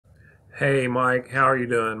Hey Mike, how are you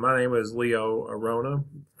doing? My name is Leo Arona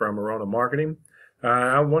from Arona Marketing.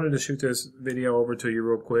 I wanted to shoot this video over to you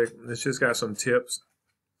real quick. It's just got some tips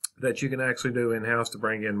that you can actually do in-house to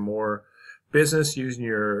bring in more business using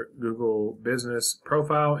your Google business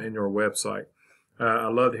profile and your website.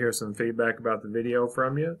 I'd love to hear some feedback about the video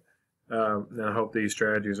from you, and I hope these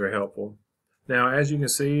strategies are helpful. Now, as you can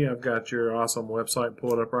see, I've got your awesome website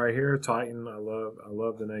pulled up right here. Titan, I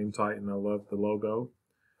love the name Titan. I love the logo.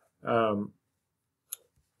 Um,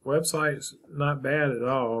 Website's not bad at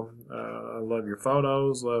all. I love your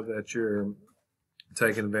photos. Love that you're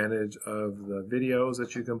taking advantage of the videos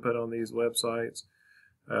that you can put on these websites.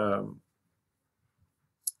 Um,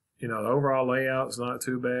 the overall layout's not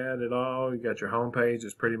too bad at all. You got your homepage.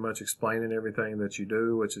 It's pretty much explaining everything that you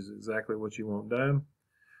do, which is exactly what you want done.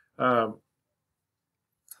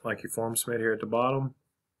 Like your form submit here at the bottom.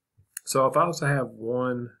 So if I was to have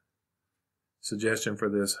one suggestion for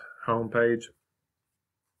this homepage,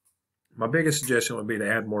 my biggest suggestion would be to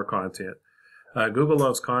add more content. Google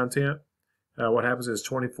loves content. What happens is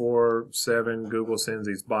 24/7 Google sends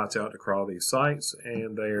these bots out to crawl these sites,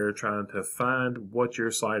 and they're trying to find what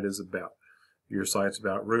your site is about. Your site's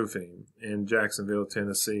about roofing in Jacksonville,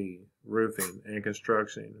 Tennessee, roofing and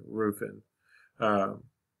construction, roofing.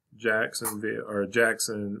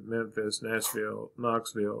 Jackson, Memphis, Nashville,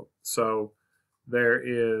 Knoxville. So there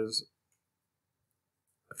is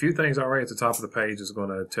a few things already at the top of the page is going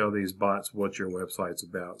to tell these bots what your website's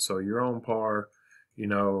about. So you're on par,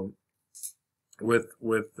 with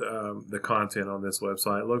the content on this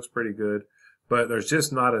website. It looks pretty good, but there's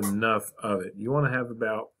just not enough of it. You want to have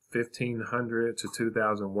about 1,500 to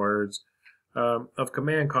 2,000 words of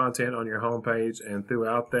command content on your homepage, and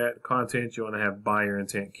throughout that content, you want to have buyer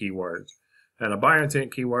intent keywords. And a buyer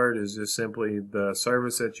intent keyword is just simply the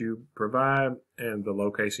service that you provide and the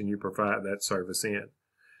location you provide that service in.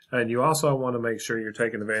 And you also want to make sure you're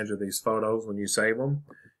taking advantage of these photos when you save them.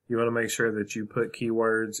 You want to make sure that you put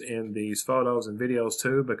keywords in these photos and videos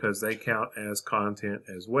too, because they count as content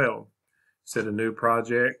as well. Set a new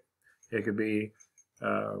project. It could be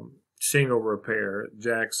shingle repair,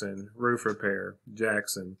 Jackson, roof repair,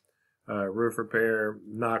 Jackson, roof repair,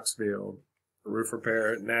 Knoxville, roof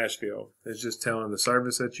repair, Nashville. It's just telling the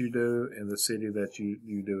service that you do and the city that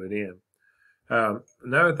you do it in.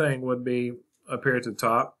 Another thing would be up here at the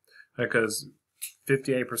top, because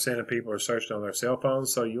 58% of people are searching on their cell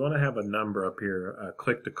phones, so you want to have a number up here, a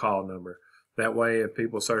click to call number. That way, if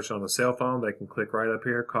people search on a cell phone, they can click right up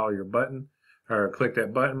here, call your button, or click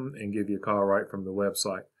that button and give you a call right from the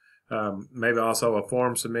website. Maybe also a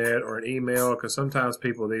form submit or an email, because sometimes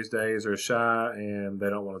people these days are shy and they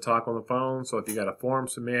don't want to talk on the phone. So if you got a form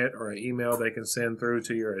submit or an email they can send through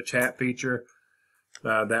to your chat feature,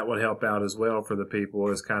 that would help out as well for the people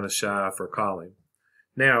who is kind of shy for calling.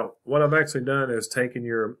 Now, what I've actually done is taken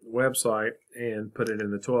your website and put it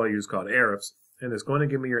in the tool I use called Ahrefs, and it's going to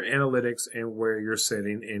give me your analytics and where you're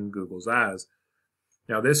sitting in Google's eyes.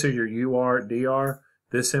 Now, this is your URDR.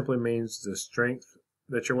 This simply means the strength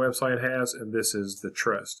that your website has, and this is the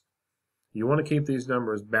trust. You want to keep these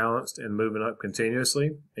numbers balanced and moving up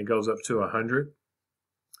continuously. It goes up to 100.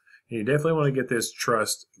 And you definitely want to get this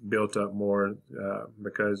trust built up more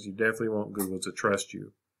because you definitely want Google to trust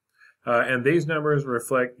you. And these numbers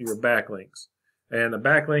reflect your backlinks. And a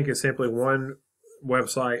backlink is simply one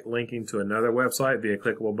website linking to another website via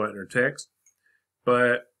clickable button or text.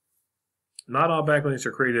 But not all backlinks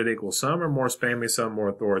are created equal. Some are more spammy, some more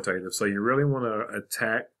authoritative. So you really want to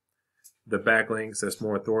attack the backlinks that's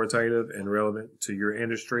more authoritative and relevant to your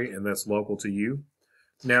industry and that's local to you.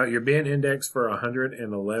 Now, you're being indexed for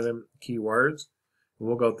 111 keywords.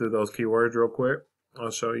 We'll go through those keywords real quick. I'll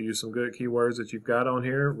show you some good keywords that you've got on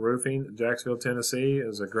here. Roofing, Jacksonville, Tennessee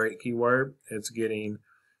is a great keyword. It's getting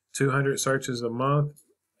 200 searches a month,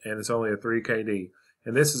 and it's only a 3 KD.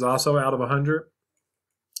 And this is also out of 100.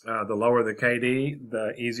 The lower the KD,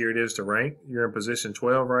 the easier it is to rank. You're in position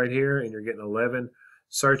 12 right here, and you're getting 11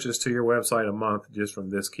 searches to your website a month just from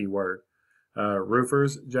this keyword.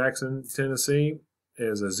 Roofers, Jackson, Tennessee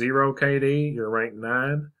is a 0 KD. You're ranked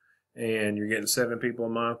 9, and you're getting 7 people a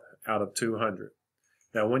month out of 200.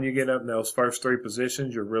 Now, when you get up in those first 3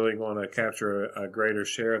 positions, you're really going to capture a greater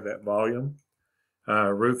share of that volume.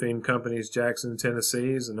 Roofing Companies, Jackson,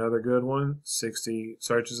 Tennessee is another good one. 60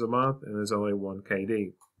 searches a month, and there's only 1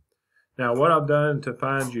 KD. Now, what I've done to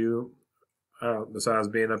find you, besides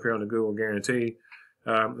being up here on the Google Guarantee,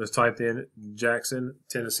 is typed in Jackson,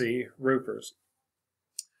 Tennessee roofers.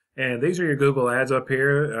 And these are your Google ads up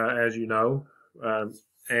here, as you know.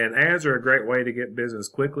 And ads are a great way to get business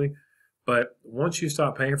quickly. But once you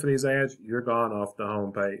stop paying for these ads, you're gone off the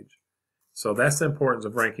home page. So that's the importance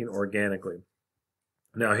of ranking organically.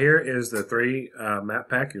 Now here is the three map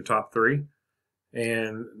pack, your top three.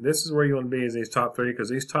 And this is where you want to be, is these top three, because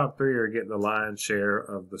these top three are getting the lion's share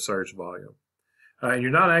of the search volume. And you're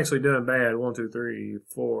not actually doing bad. 1, 2, 3,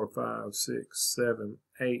 4, 5, 6, 7,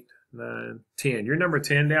 8, 9, 10. You're number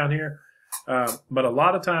 10 down here. But a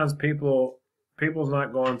lot of times people's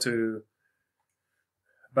not going to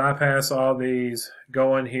bypass all these,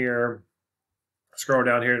 go in here, scroll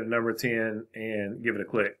down here to number 10 and give it a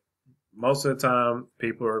click. Most of the time,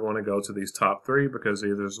 people are going to go to these top three because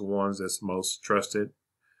these are the ones that's most trusted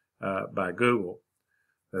by Google.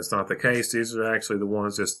 That's not the case. These are actually the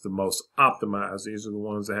ones that's the most optimized. These are the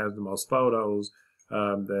ones that have the most photos,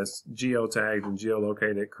 that's geotagged and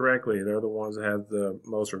geolocated correctly. They're the ones that have the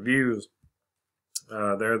most reviews.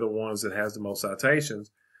 They're the ones that has the most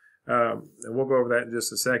citations. And we'll go over that in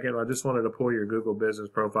just a second. I just wanted to pull your Google business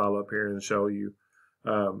profile up here and show you.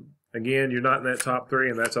 Again, you're not in that top three,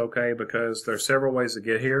 and that's okay because there's several ways to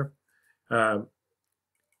get here.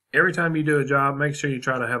 Every time you do a job, make sure you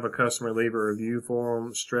try to have a customer leave a review for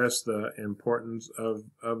them. Stress the importance of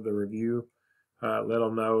the review. Let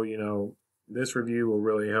them know, you know, this review will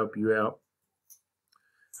really help you out.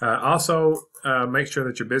 Also, make sure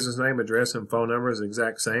that your business name, address, and phone number is the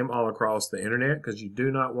exact same all across the internet because you do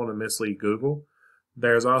not want to mislead Google.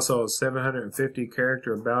 There's also a 750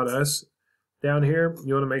 character about us down here.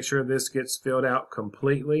 You want to make sure this gets filled out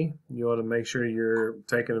completely. You want to make sure you're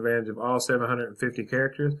taking advantage of all 750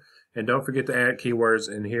 characters. And don't forget to add keywords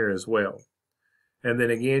in here as well. And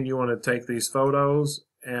then again, you want to take these photos,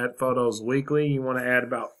 add photos weekly. You want to add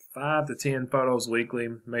about 5 to 10 photos weekly.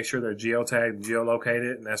 Make sure they're geotagged and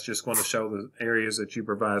geolocated, and that's just going to show the areas that you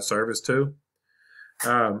provide service to.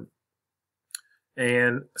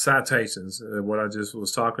 And citations, what I just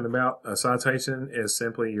was talking about. A citation is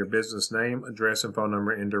simply your business name, address, and phone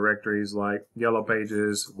number in directories like Yellow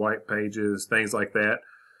Pages, White Pages, things like that.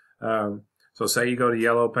 So say you go to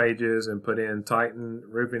Yellow Pages and put in Titan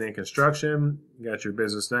Roofing and Construction, you got your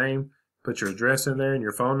business name, put your address in there and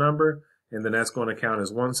your phone number, and then that's going to count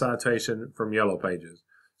as one citation from Yellow Pages.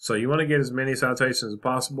 So you want to get as many citations as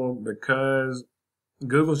possible because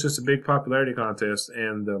Google's just a big popularity contest,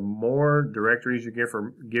 and the more directories you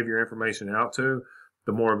give your information out to,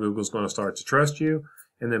 the more Google's going to start to trust you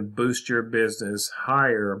and then boost your business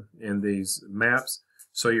higher in these maps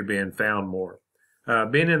so you're being found more.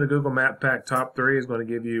 Being in the Google Map Pack top 3 is going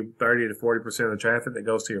to give you 30 to 40% of the traffic that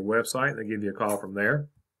goes to your website, and they give you a call from there.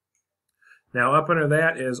 Now, up under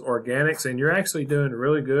that is organics, and you're actually doing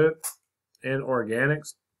really good in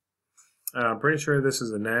organics. I'm pretty sure this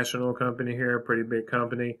is a national company here, a pretty big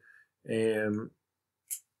company, and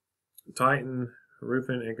Titan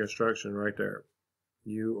Roofing and Construction right there.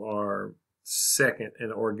 You are second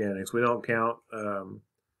in organics. We don't count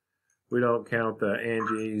the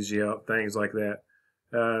Angie's, Yelp, things like that.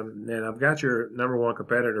 And I've got your number one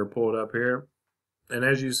competitor pulled up here, and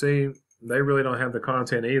as you see, they really don't have the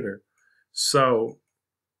content either. So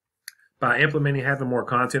by implementing having more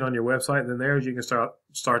content on your website than theirs, you can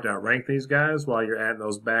start to outrank these guys while you're adding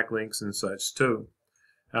those backlinks and such too.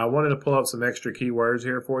 I wanted to pull up some extra keywords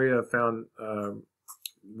here for you. I found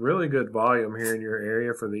really good volume here in your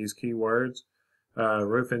area for these keywords.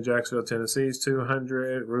 Roofing Jacksonville, Tennessee is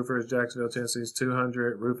 200. Roofers Jacksonville, Tennessee is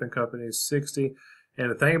 200. Roofing companies 60. And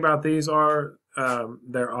the thing about these are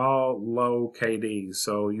they're all low KDs,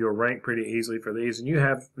 so you'll rank pretty easily for these. And you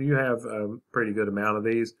have a pretty good amount of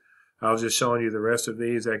these. I was just showing you the rest of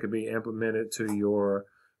these that could be implemented to your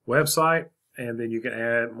website, and then you can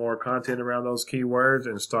add more content around those keywords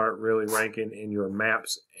and start really ranking in your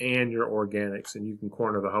maps and your organics, and you can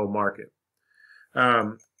corner the whole market.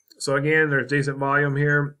 So again, there's decent volume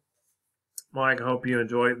here. Mike, I hope you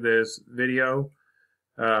enjoyed this video.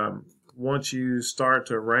 Once you start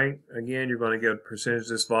to rank, again, you're going to get a percentage of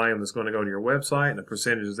this volume that's going to go to your website, and a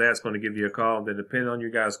percentage of that's going to give you a call. Then depending on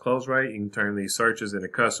your guys' close rate, you can turn these searches into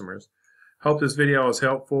customers. Hope this video was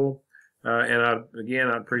helpful. And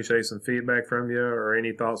I'd appreciate some feedback from you or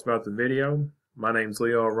any thoughts about the video. My name's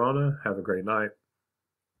Leo Arona. Have a great night.